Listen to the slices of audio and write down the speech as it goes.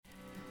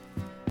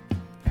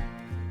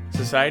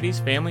Society's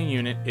family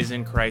unit is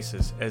in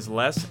crisis as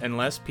less and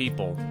less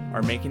people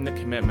are making the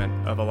commitment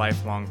of a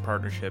lifelong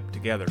partnership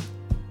together.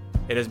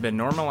 It has been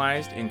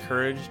normalized,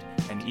 encouraged,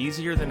 and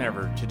easier than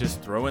ever to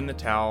just throw in the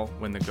towel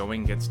when the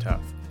going gets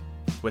tough.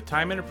 With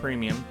time at a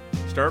premium,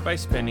 start by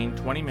spending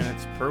 20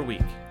 minutes per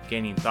week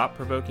gaining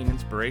thought-provoking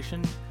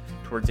inspiration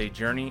towards a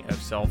journey of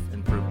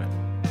self-improvement,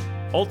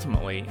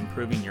 ultimately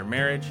improving your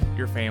marriage,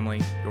 your family,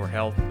 your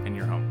health, and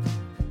your home.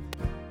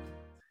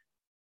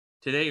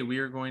 Today, we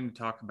are going to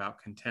talk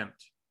about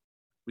contempt.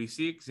 We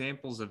see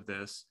examples of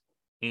this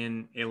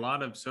in a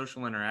lot of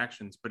social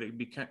interactions, but it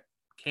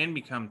can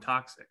become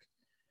toxic.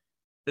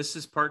 This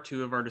is part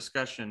 2 of our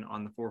discussion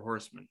on the 4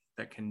 horsemen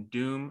that can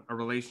doom a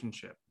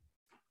relationship.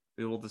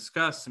 We will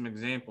discuss some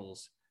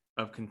examples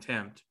of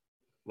contempt,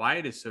 why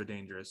it is so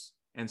dangerous,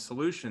 and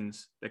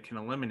solutions that can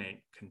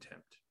eliminate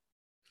contempt.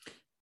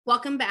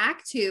 Welcome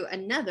back to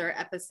another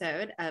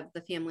episode of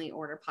the Family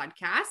Order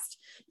podcast.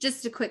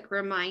 Just a quick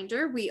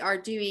reminder, we are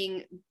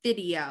doing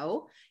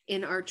video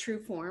in our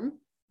true form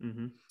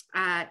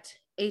at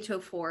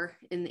 8:04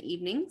 in the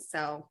evening.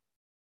 So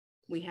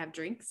we have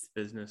drinks.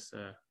 Business.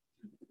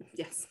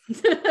 Yes.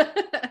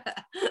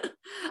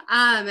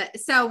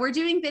 So we're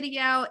doing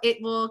video. It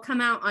will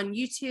come out on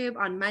YouTube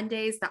on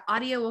Mondays. The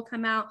audio will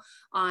come out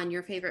on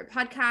your favorite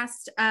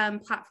podcast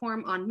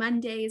platform on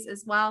Mondays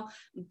as well.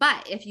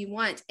 But if you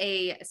want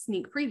a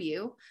sneak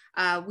preview,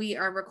 we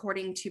are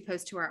recording to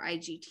post to our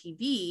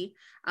IGTV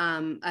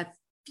a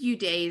few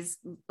days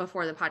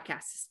before the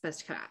podcast is supposed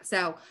to come out.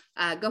 So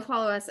go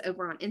follow us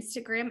over on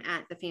Instagram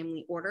at The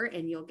Family Order,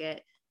 and you'll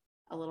get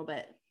a little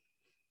bit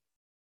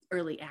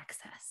early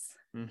access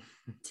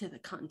to the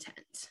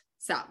content.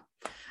 So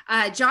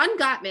John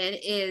Gottman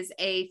is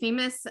a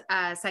famous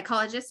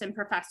psychologist and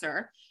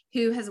professor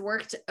who has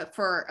worked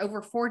for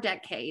over 4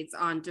 decades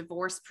on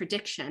divorce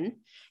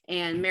prediction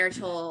and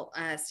marital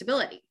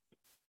stability.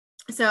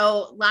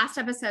 So last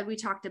episode, we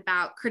talked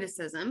about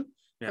criticism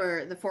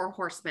for the 4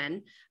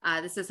 horsemen.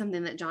 This is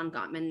something that John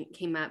Gottman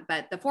came up,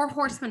 but the 4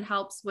 horsemen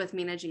helps with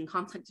managing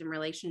conflict in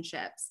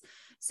relationships.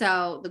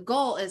 So the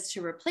goal is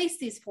to replace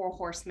these 4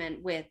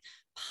 horsemen with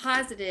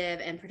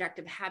positive and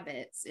productive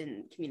habits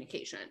in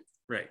communication.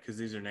 Right, because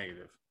these are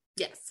negative.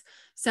 Yes.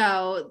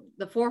 So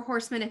the 4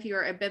 horsemen, if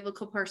you're a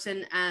biblical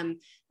person,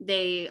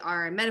 they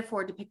are a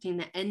metaphor depicting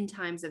the end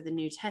times of the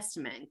New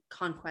Testament: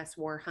 conquest,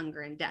 war,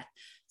 hunger, and death.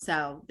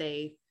 So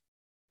they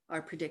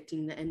are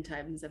predicting the end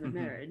times of a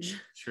marriage.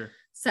 Sure.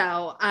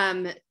 So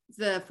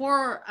the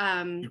 4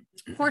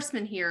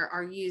 horsemen here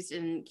are used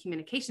in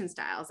communication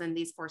styles, and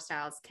these 4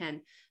 styles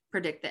can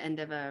predict the end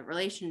of a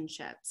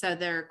relationship. So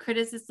they're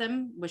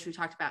criticism, which we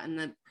talked about in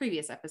the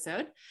previous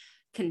episode;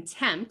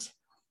 contempt,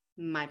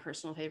 my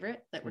personal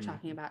favorite that we're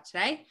talking about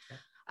today;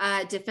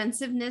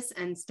 defensiveness;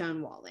 and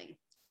stonewalling.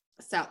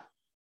 So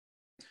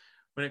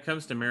when it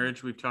comes to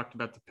marriage, we've talked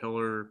about the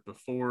pillar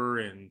before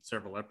in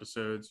several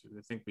episodes.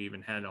 I think we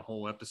even had a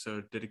whole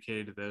episode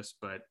dedicated to this,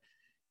 but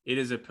it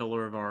is a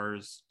pillar of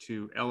ours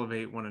to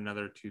elevate one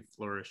another to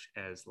flourish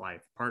as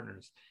life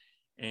partners.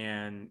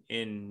 And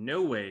in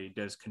no way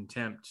does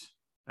contempt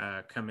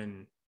come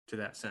into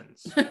that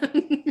sentence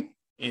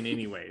in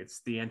any way.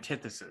 It's the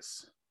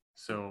antithesis.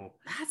 So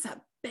that's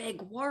a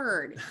big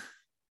word.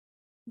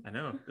 I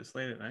know, this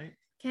late at night.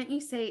 Can't you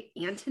say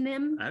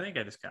antonym? I think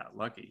I just got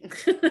lucky.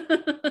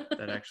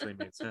 That actually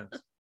made sense.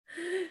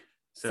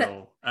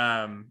 So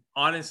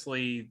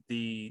honestly,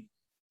 the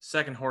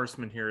second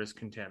horseman here is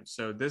contempt.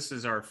 So this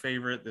is our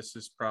favorite. This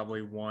is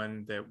probably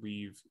one that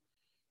we've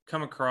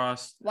come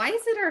across. Why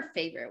is it our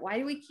favorite? Why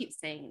do we keep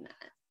saying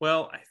that?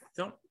 Well,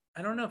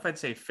 I don't know if I'd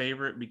say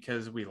favorite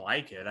because we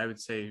like it. I would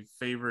say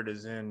favorite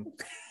as in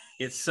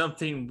it's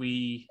something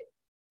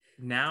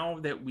now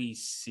that we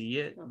see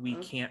it, we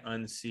can't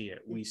unsee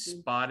it. We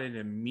spot it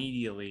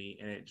immediately,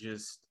 and it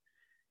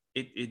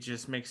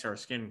just makes our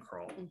skin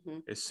crawl.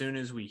 As soon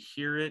as we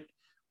hear it,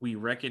 we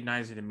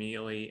recognize it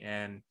immediately,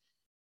 and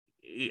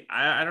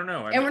I don't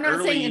know. And we're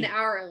not saying in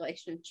our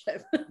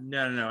relationship.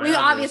 No.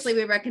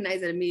 We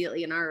recognize it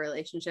immediately in our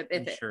relationship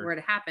if it were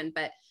to happen,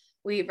 but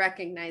we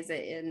recognize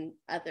it in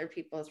other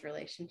people's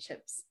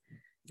relationships.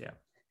 Yeah.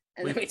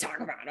 And then we talk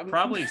about them.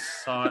 Probably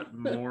saw it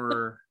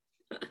more.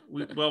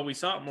 We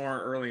saw it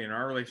more early in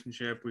our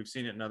relationship. We've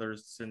seen it in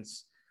others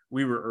since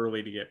we were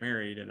early to get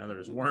married and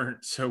others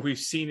weren't. So we've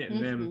seen it in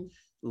them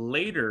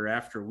later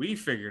after we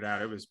figured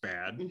out it was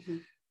bad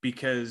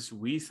because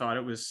we thought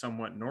it was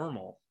somewhat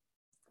normal.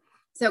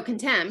 So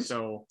contempt.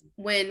 So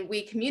when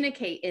we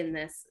communicate in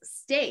this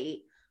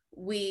state,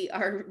 we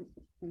are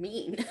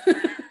mean.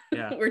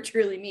 Yeah. We're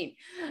truly mean.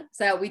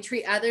 So we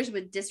treat others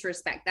with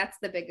disrespect. That's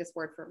the biggest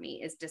word for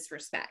me, is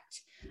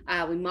disrespect.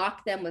 We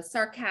mock them with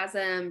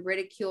sarcasm,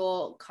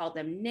 ridicule, call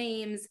them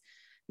names,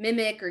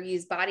 mimic or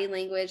use body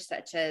language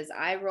such as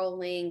eye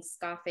rolling,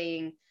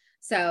 scoffing.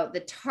 So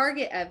the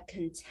target of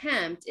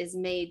contempt is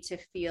made to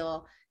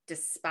feel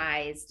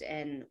despised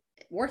and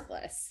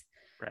worthless.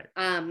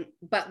 Right.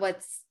 But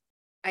what's,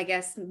 I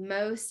guess,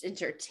 most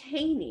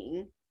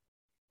entertaining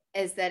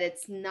is that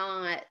it's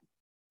not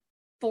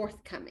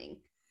forthcoming.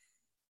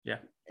 Yeah.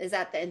 Is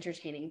that the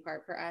entertaining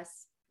part for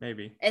us?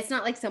 Maybe. It's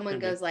not like someone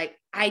goes like,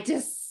 I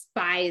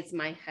despise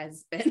my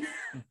husband.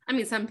 I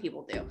mean, some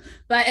people do,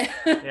 but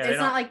it's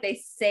not like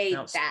they say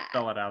that.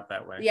 Spell it out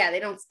that way. Yeah, they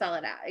don't spell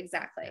it out.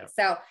 Exactly.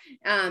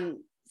 Yeah.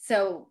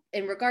 So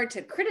in regard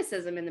to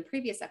criticism in the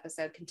previous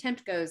episode,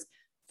 contempt goes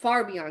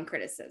far beyond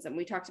criticism.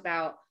 We talked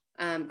about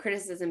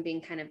criticism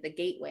being kind of the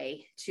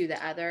gateway to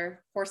the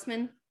other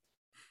horsemen.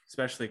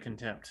 Especially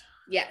contempt.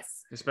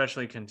 Yes.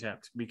 Especially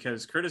contempt,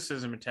 because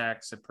criticism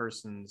attacks a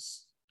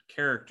person's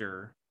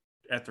character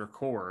at their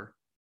core,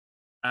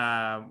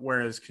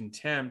 whereas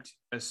contempt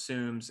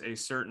assumes a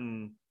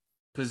certain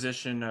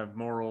position of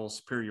moral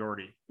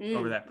superiority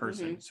over that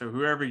person. So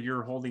whoever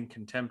you're holding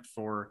contempt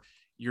for,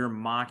 you're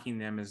mocking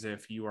them as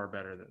if you are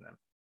better than them.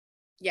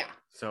 Yeah.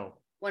 So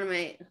one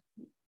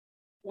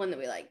that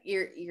we like,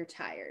 you're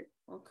tired.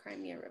 Well, cry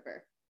me a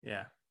river.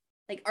 Yeah.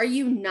 Like, are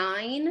you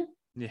 9?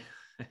 Yeah.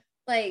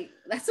 Like,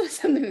 that's what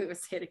something we would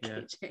say to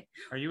KJ.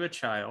 Are you a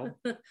child?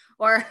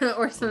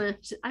 or something.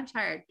 I'm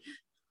tired.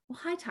 Well,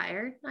 hi,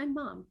 tired. I'm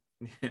mom.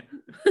 Yeah.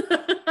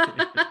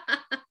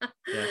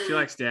 Yeah, she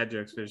likes dad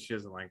jokes, but she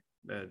doesn't like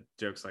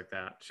jokes like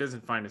that. She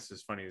doesn't find us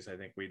as funny as I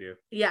think we do.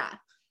 Yeah.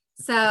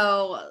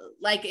 So,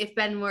 like, if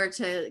Ben were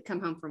to come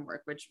home from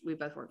work, which we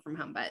both work from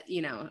home, but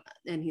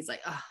and he's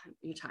like, "Oh,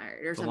 you're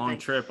tired," or it's something. A long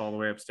trip all the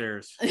way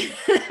upstairs.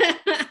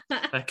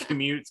 That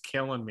commute's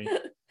killing me.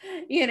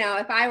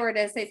 If I were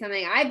to say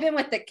something, I've been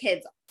with the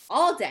kids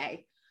all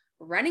day,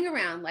 running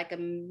around like a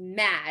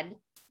mad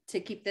to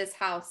keep this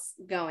house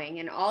going,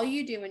 and all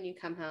you do when you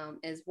come home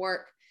is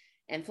work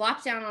and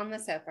flop down on the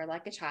sofa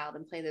like a child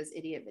and play those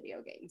idiot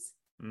video games.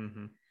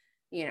 Mm-hmm.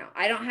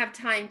 I don't have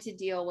time to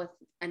deal with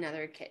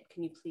another kid.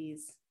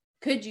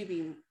 Could you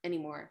be any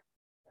more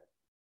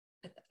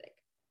pathetic?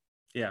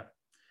 Yeah.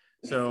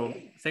 So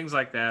things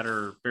like that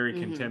are very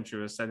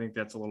contemptuous. I think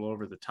that's a little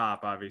over the top,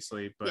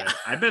 obviously, but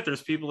I bet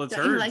there's people that's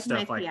heard like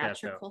stuff like that.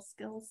 Theatrical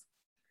skills.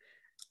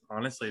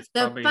 Honestly, it's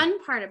the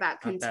fun part about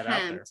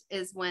contempt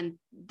is when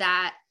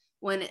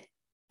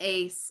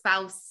a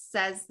spouse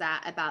says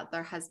that about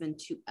their husband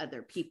to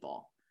other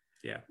people.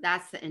 Yeah.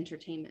 That's the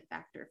entertainment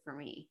factor for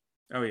me.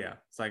 Oh yeah.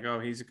 It's like, oh,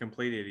 he's a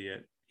complete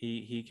idiot.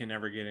 He can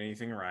never get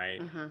anything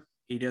right. Uh-huh.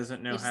 He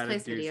doesn't know how to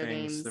do things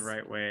games the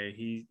right way.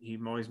 He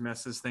always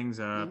messes things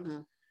up.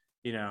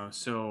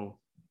 So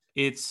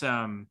it's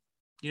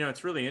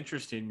it's really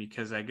interesting,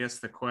 because I guess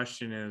the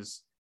question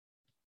is,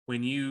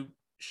 when you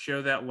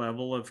show that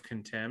level of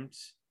contempt,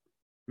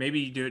 maybe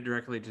you do it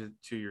directly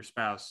to your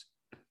spouse,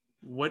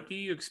 what do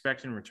you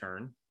expect in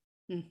return?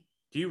 Do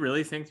you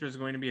really think there's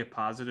going to be a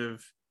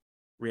positive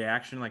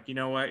reaction? Like, you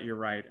know what, you're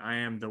right, I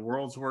am the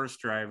world's worst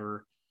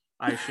driver,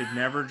 I should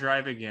never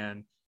drive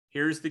again,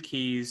 here's the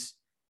keys,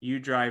 you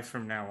drive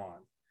from now on.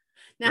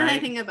 Now right? I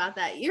think about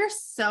that, you're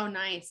so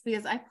nice,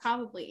 because I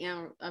probably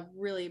am a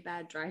really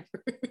bad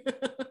driver.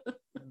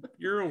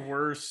 You're a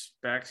worse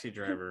backseat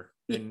driver,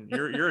 and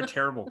you're a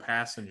terrible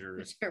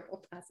passenger.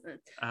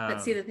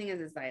 But see, the thing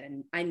is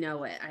I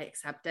know it, I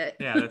accept it.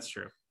 Yeah, that's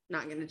true.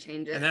 Not going to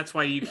change it. And that's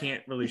why you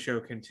can't really show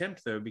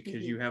contempt, though,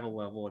 because you have a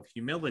level of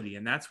humility,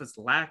 and that's what's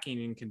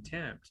lacking in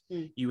contempt.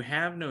 You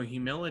have no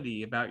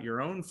humility about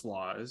your own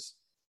flaws.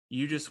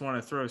 You just want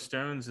to throw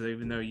stones,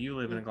 even though you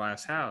live in a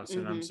glass house.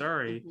 And I'm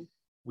sorry,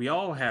 we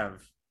all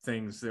have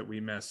things that we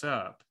mess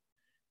up,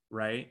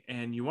 right?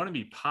 And you want to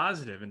be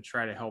positive and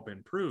try to help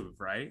improve,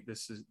 right?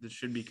 This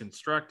should be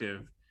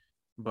constructive,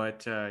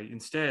 but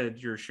instead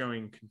you're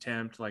showing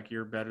contempt, like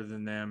you're better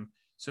than them.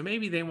 So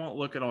maybe they won't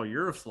look at all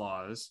your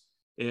flaws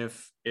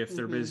if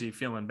they're busy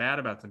feeling bad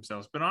about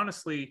themselves. But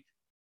honestly,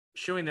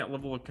 showing that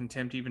level of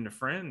contempt even to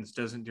friends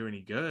doesn't do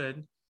any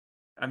good.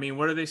 I mean,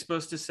 what are they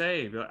supposed to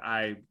say?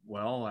 I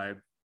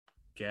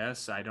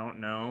guess I don't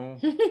know.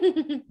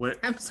 What?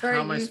 I'm sorry.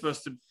 How am I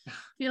supposed to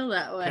feel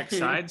that way? Pick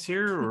sides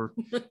here,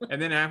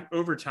 and then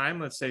over time,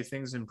 let's say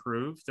things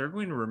improve. They're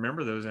going to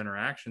remember those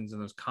interactions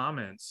and those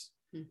comments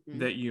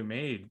that you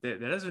made.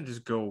 That doesn't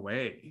just go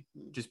away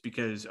just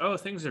because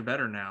things are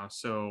better now.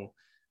 So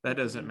that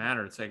doesn't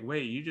matter. It's like,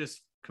 wait, you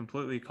just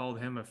completely called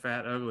him a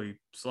fat, ugly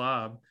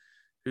slob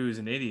who's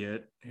an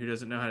idiot, who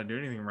doesn't know how to do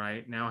anything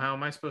right. Now, how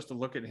am I supposed to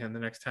look at him the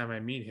next time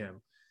I meet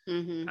him?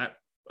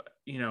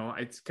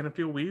 It's going to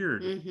feel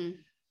weird.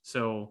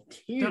 So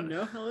do you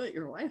know how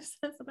your wife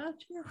says about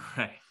you?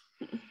 Right.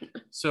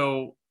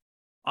 So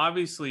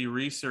obviously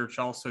research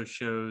also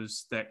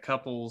shows that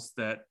couples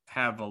that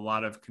have a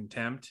lot of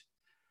contempt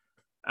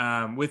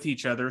with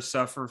each other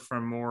suffer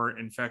from more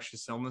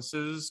infectious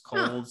illnesses,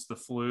 colds, the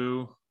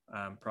flu,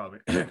 probably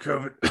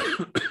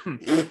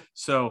COVID.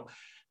 So,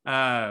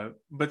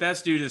 but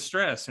that's due to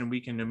stress and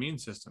weakened immune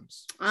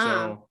systems.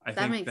 So I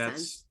think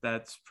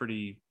that's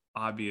pretty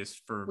obvious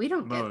for we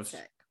don't most.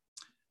 Get sick.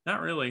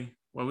 Not really.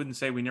 Well, I wouldn't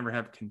say we never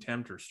have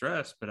contempt or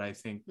stress, but I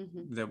think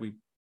that we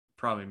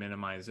probably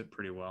minimize it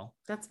pretty well.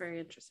 That's very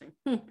interesting.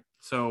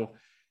 So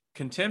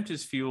contempt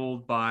is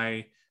fueled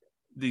by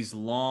these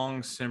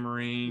long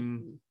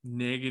simmering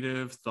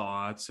negative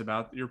thoughts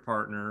about your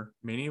partner,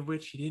 many of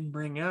which you didn't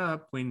bring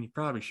up when you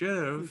probably should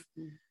have,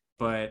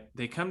 but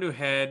they come to a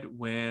head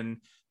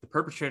when the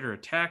perpetrator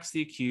attacks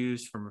the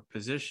accused from a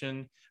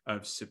position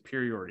of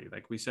superiority,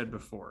 like we said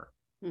before.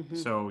 Mm-hmm.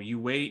 So you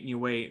wait,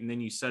 and then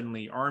you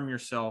suddenly arm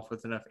yourself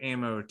with enough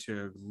ammo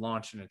to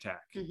launch an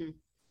attack. Mm-hmm.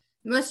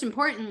 Most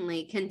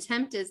importantly,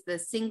 contempt is the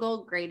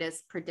single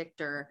greatest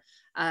predictor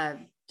of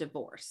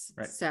divorce.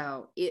 Right.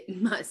 So it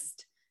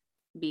must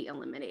be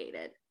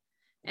eliminated.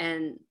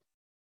 And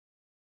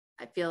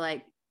I feel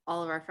like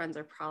all of our friends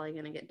are probably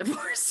going to get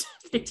divorced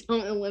if they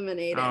don't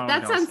eliminate it.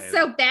 That sounds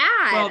so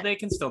bad. Well, they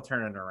can still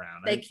turn it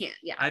around. They can't.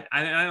 Yeah.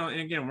 I don't.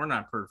 Again, we're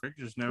not perfect.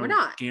 There's no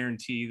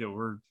guarantee that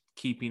we're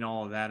keeping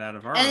all of that out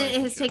of our. And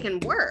it has taken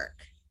work.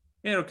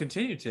 It'll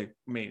continue to take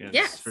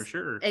maintenance for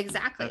sure.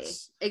 Exactly.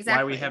 That's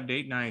why we have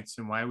date nights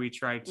and why we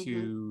try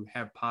to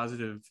have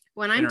positive.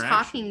 When I'm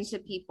talking to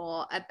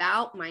people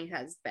about my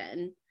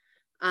husband,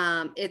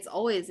 it's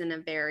always in a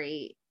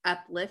very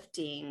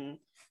uplifting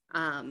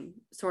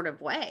sort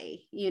of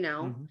way,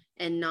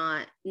 and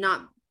not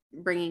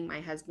bringing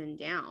my husband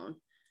down.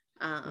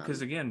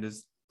 Because again,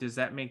 does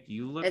that make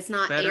you look it's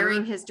not better?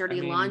 Airing his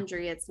dirty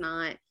laundry. It's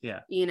not,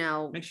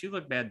 makes you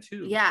look bad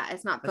too. Yeah.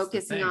 It's not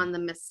focusing on the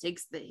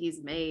mistakes that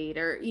he's made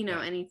or,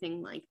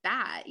 anything like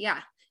that. Yeah.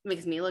 It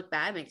makes me look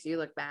bad, makes you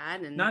look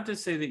bad. And not to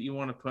say that you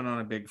want to put on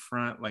a big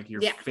front, like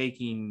you're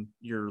faking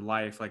your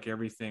life, like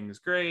everything's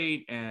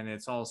great and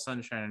it's all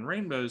sunshine and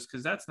rainbows.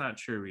 Cause that's not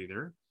true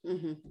either,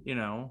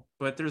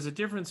 but there's a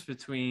difference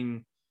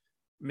between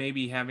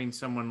maybe having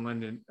someone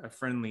lend a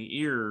friendly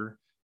ear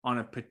on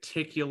a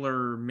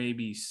particular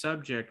maybe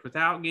subject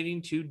without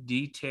getting too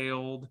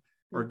detailed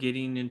or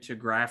getting into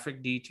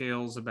graphic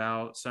details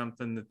about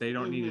something that they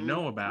don't need to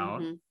know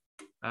about.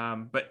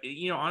 But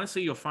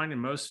honestly, you'll find in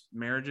most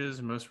marriages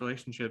and most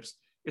relationships,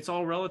 it's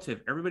all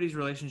relative. Everybody's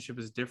relationship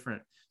is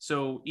different.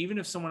 So even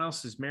if someone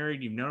else is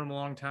married, you've known them a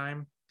long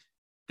time,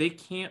 they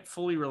can't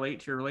fully relate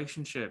to your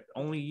relationship.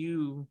 Only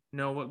you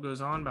know what goes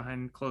on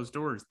behind closed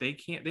doors. They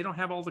don't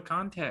have all the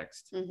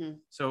context.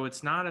 So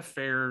it's not a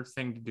fair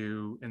thing to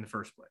do in the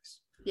first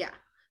place. Yeah.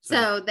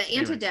 So the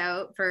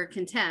antidote for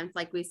contempt,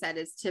 like we said,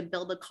 is to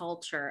build a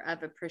culture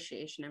of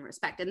appreciation and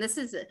respect. And this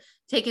is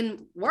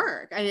taking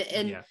work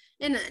and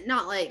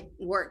not like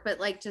work, but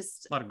like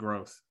just a lot of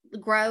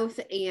growth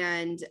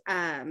and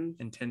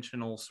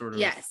intentional sort of.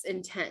 Yes.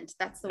 Intent.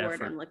 That's the effort.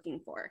 Word I'm looking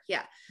for.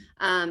 Yeah.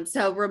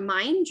 So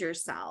remind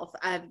yourself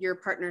of your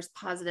partner's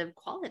positive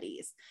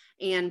qualities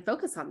and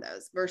focus on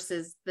those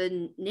versus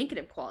the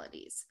negative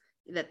qualities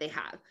that they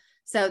have.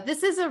 So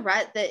this is a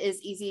rut that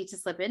is easy to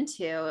slip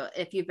into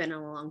if you've been in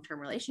a long-term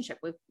relationship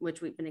with which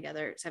we've been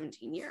together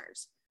 17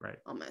 years, right?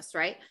 Almost,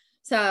 right?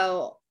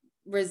 So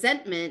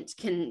resentment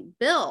can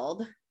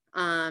build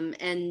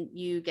and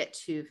you get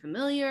too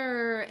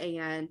familiar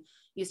and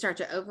you start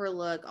to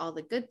overlook all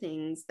the good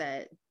things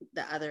that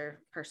the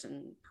other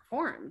person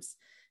performs.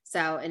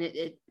 So, and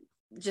it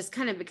just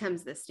kind of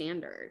becomes the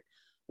standard.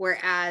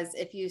 Whereas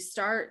if you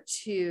start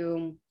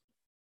to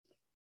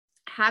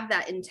have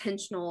that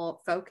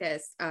intentional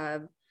focus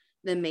of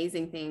the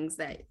amazing things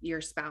that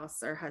your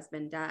spouse or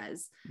husband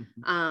does,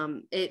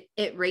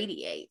 it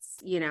radiates,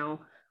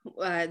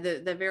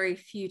 the very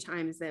few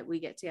times that we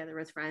get together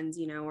with friends,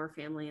 or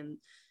family, and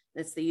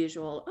it's the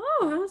usual,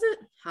 oh,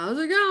 how's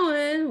it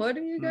going? What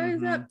are you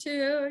guys up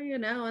to?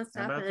 And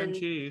stuff. How about them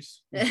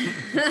cheese?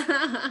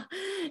 It's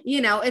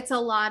a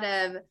lot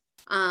of,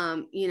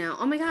 oh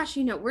my gosh,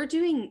 we're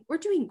doing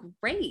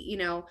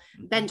great.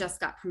 Ben just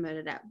got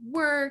promoted at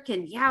work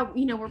and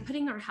we're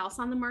putting our house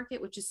on the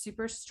market, which is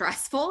super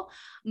stressful.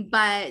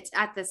 But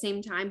at the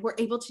same time, we're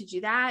able to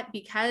do that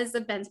because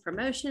of Ben's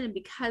promotion and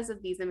because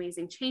of these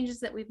amazing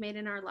changes that we've made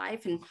in our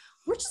life. And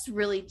we're just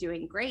really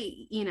doing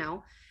great,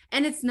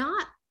 and it's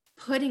not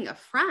putting a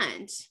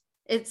front.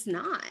 It's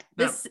not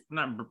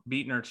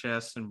beating our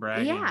chests and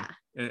bragging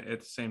at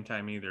the same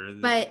time either.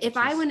 But if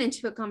I went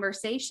into a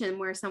conversation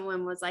where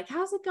someone was like,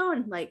 how's it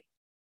going? Like,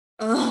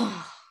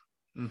 oh,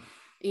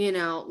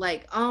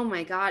 like, oh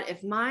my God,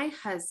 if my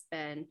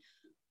husband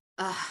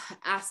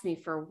asked me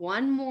for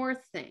one more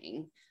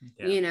thing,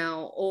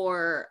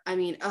 or,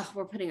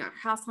 we're putting our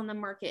house on the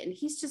market and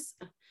he's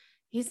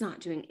not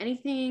doing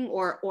anything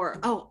or,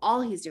 all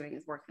he's doing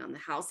is working on the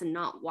house and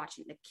not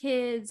watching the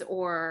kids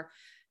or,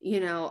 he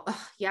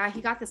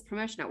got this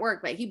promotion at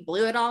work, but he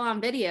blew it all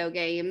on video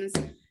games.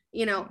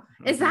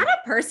 Is that a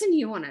person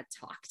you want to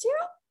talk to?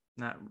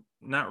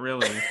 Not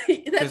really.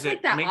 That's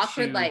like that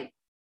awkward,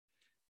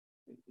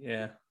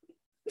 yeah.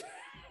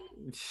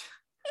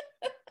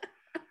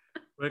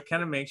 But it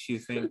kind of makes you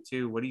think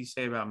too, what do you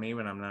say about me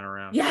when I'm not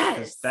around? Yes.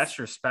 Because that's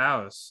your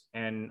spouse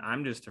and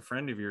I'm just a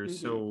friend of yours.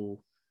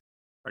 So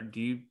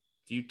do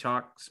you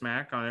talk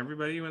smack on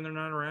everybody when they're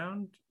not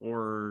around?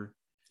 Or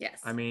yes.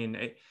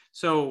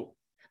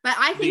 But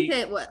I think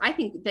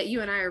that you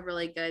and I are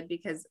really good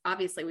because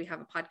obviously we have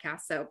a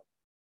podcast, so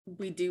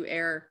we do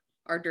air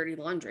our dirty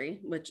laundry,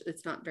 which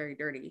it's not very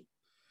dirty.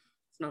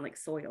 It's not like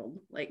soiled,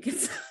 like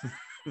it's.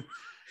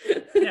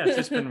 It's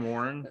just been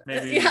worn,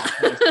 maybe. Yeah.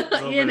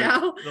 A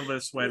little bit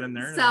of sweat in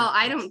there. So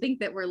I don't think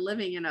that we're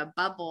living in a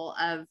bubble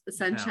of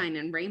sunshine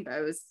and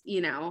rainbows,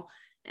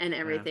 and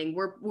everything.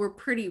 Yeah. We're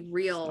pretty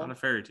real. It's not a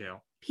fairy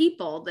tale.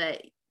 people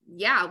that,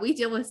 yeah, we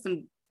deal with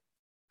some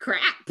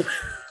crap.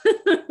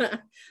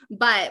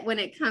 But when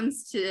it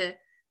comes to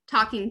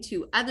talking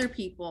to other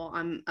people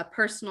on a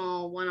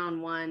personal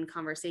one-on-one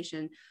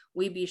conversation,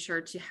 we be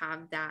sure to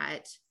have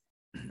that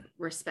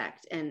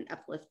respect and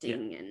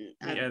uplifting and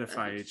we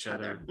edify each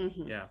other.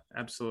 Mm-hmm. Yeah,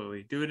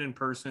 absolutely. Do it in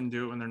person,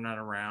 do it when they're not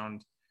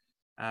around.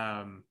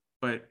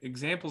 But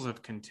examples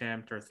of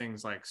contempt are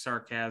things like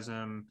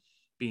sarcasm,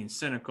 being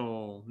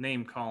cynical,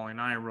 name calling,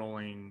 eye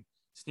rolling,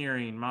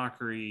 sneering,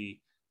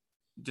 mockery,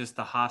 just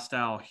the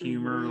hostile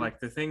humor, like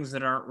the things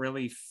that aren't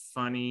really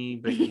funny,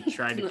 but you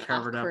try to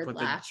cover it up with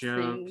a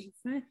joke.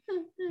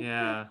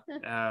 Yeah.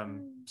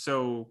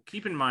 So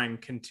keep in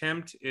mind,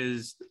 contempt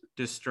is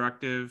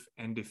destructive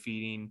and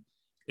defeating.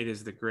 It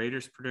is the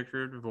greatest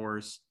predictor of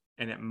divorce,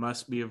 and it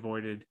must be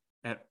avoided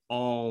at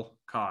all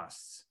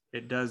costs.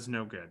 It does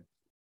no good.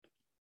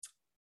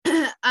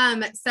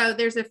 So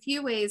there's a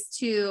few ways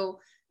to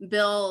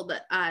build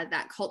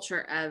that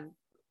culture of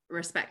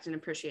respect and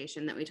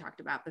appreciation that we talked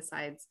about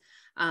besides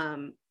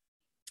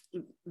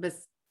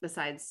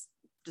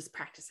just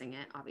practicing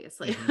it,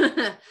 obviously.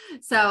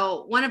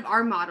 So one of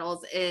our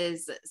models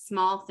is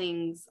small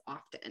things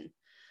often.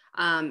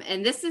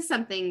 And this is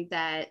something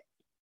that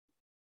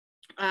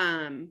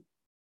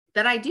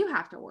I do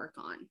have to work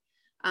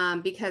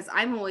on because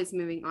I'm always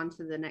moving on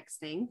to the next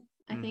thing.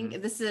 I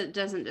think this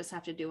doesn't just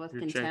have to do with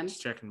contempt.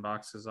 Checking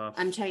boxes off.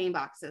 I'm checking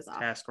boxes off.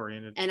 Task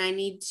oriented. And I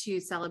need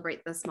to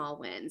celebrate the small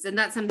wins. And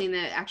that's something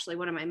that actually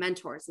one of my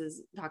mentors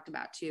has talked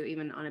about too,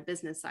 even on a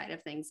business side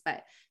of things,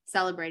 but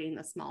celebrating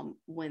the small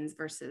wins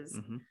versus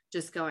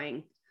just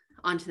going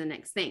on to the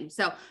next thing.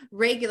 So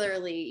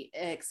regularly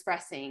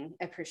expressing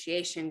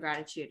appreciation,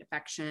 gratitude,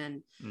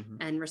 affection,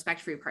 and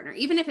respect for your partner,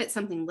 even if it's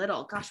something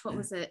little. Gosh, what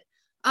was it?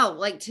 Oh,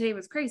 like today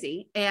was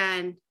crazy.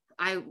 And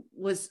I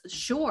was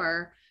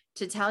sure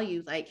to tell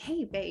you like,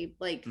 hey babe,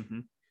 like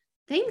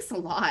thanks a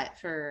lot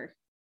for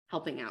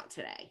helping out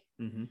today.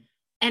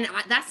 And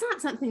that's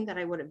not something that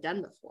I would have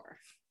done before.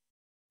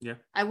 Yeah.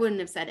 I wouldn't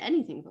have said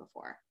anything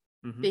before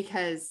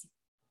because,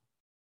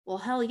 well,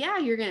 hell yeah,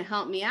 you're going to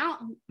help me out.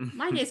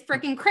 My day's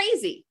freaking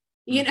crazy,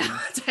 you know,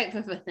 type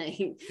of a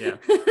thing. Yeah.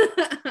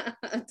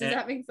 Does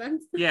that make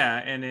sense? Yeah.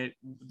 And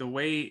the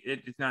way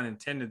it's not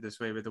intended this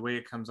way, but the way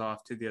it comes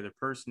off to the other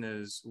person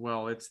is,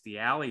 well, it's the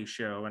Allie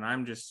show and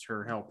I'm just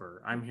her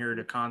helper. I'm here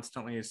to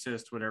constantly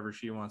assist whatever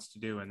she wants to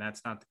do. And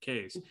that's not the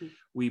case.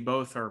 We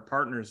both are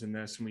partners in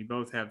this and we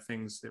both have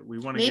things that we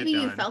want to get done. Maybe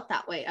you felt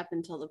that way up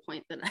until the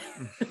point that I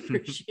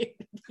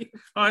appreciated you.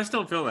 Oh, I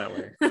still feel that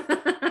way.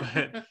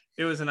 But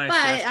it was a nice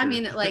gesture. I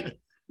mean, like,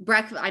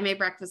 breakfast. I made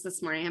breakfast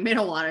this morning. I made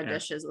a lot of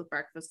dishes with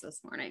breakfast this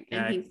morning,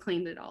 and he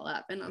cleaned it all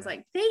up. And I was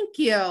like, "Thank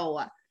you."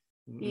 So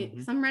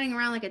I'm running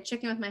around like a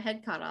chicken with my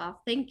head cut off.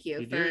 Thank you.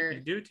 You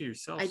do it to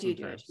yourself. I do it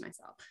to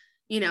myself.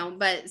 You know,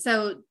 but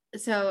so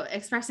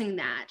expressing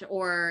that,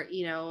 or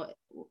you know,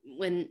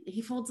 when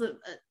he folds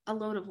a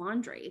load of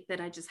laundry that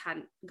I just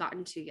hadn't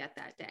gotten to yet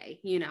that day.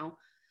 You know,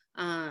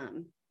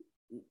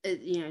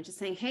 just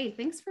saying, "Hey,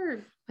 thanks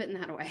for putting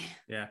that away."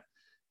 Yeah.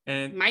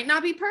 And it might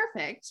not be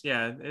perfect.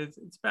 Yeah,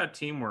 it's about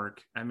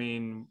teamwork. I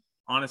mean,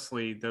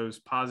 honestly, those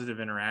positive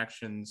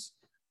interactions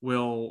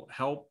will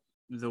help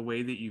the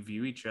way that you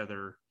view each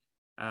other,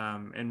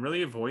 and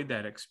really avoid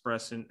that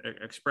expression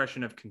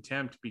of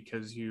contempt,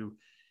 because you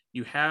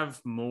have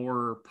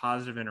more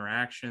positive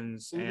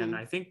interactions. And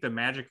I think the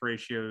magic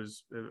ratio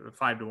is a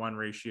 5-to-1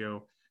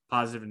 ratio,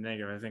 positive and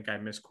negative. I think I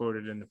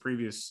misquoted in the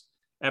previous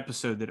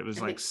episode that it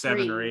was like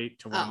 7 or 8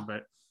 to 1,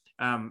 but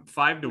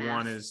 5 to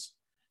 1 is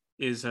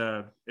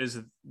the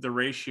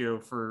ratio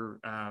for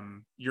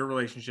your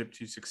relationship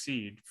to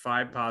succeed.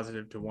 5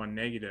 positive to 1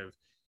 negative.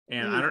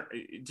 And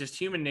just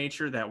human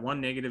nature, that 1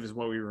 negative is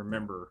what we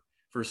remember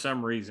for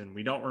some reason.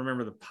 We don't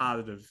remember the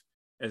positive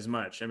as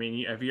much. I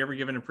mean, have you ever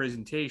given a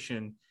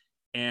presentation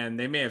and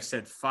they may have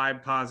said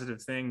 5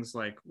 positive things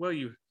like, well,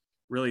 you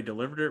really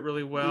delivered it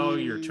really well.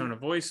 Your tone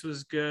of voice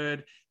was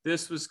good.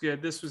 This was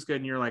good. This was good.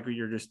 And you're like,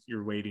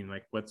 you're waiting.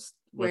 Like, where's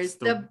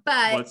the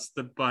butt? What's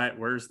the butt?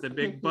 Where's the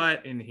big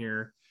butt in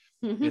here?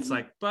 It's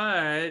like,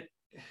 but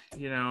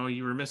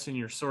you were missing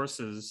your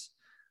sources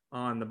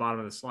on the bottom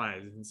of the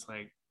slide. And it's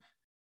like,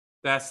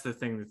 that's the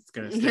thing that's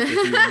going to stick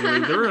with you when you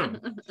leave the room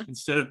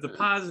instead of the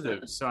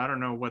positive. So I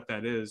don't know what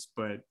that is,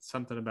 but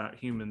something about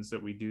humans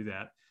that we do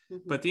that.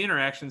 But the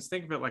interactions,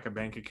 think of it like a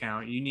bank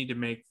account. You need to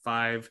make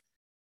 5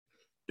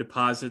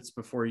 deposits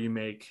before you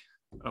make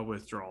a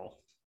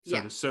withdrawal,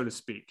 so to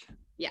speak.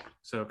 Yeah.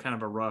 So kind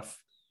of a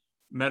rough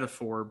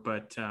metaphor,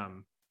 but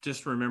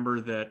just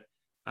remember that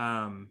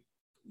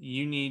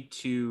you need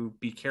to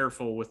be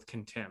careful with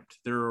contempt.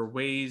 There are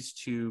ways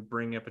to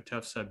bring up a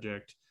tough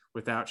subject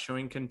without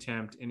showing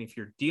contempt. And if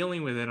you're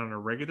dealing with it on a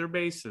regular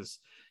basis,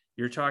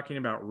 you're talking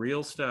about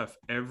real stuff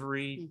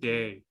every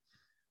day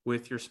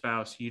with your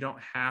spouse. You don't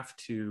have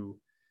to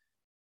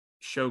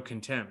show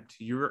contempt.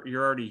 You're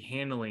already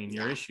handling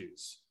your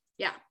issues.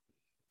 Yeah.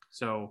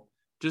 So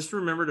just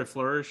remember to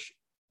flourish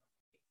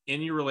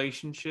in your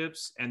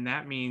relationships. And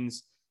that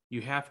means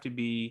you have to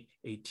be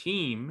a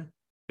team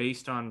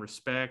based on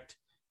respect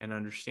and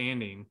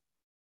understanding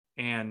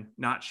and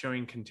not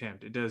showing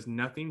contempt. It does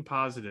nothing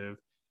positive.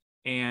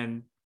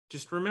 And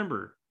just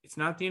remember, it's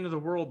not the end of the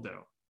world,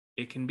 though.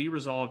 It can be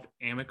resolved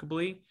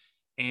amicably.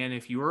 And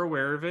if you are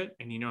aware of it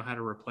and you know how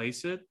to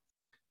replace it,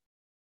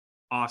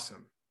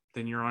 awesome.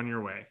 Then you're on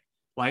your way.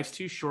 Life's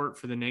too short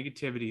for the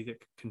negativity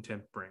that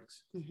contempt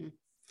brings. Mm-hmm.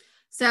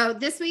 So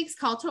this week's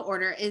call to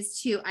order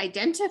is to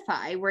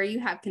identify where you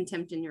have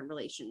contempt in your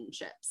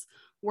relationships.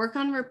 Work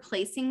on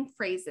replacing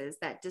phrases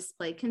that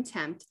display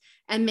contempt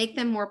and make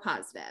them more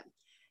positive.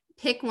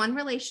 Pick one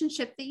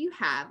relationship that you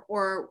have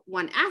or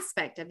one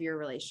aspect of your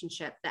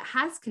relationship that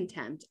has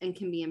contempt and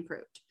can be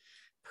improved.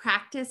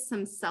 Practice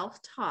some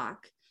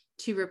self-talk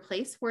to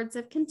replace words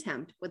of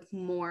contempt with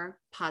more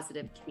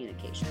positive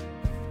communication.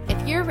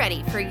 If you're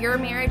ready for your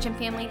marriage and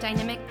family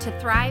dynamic to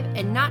thrive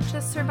and not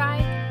just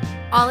survive,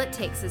 all it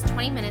takes is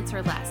 20 minutes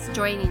or less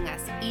joining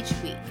us each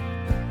week.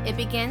 It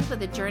begins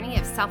with a journey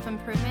of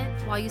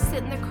self-improvement while you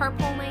sit in the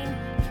carpool lane,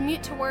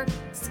 commute to work,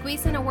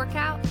 squeeze in a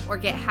workout, or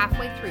get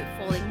halfway through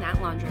folding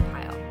that laundry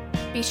pile.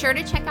 Be sure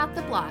to check out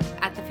the blog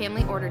at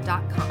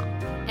thefamilyorder.com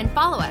and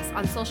follow us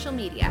on social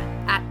media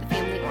at The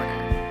Family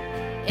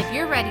Order. If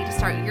you're ready to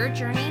start your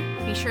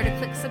journey, be sure to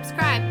click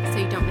subscribe so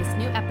you don't miss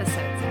new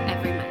episodes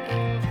every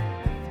Monday.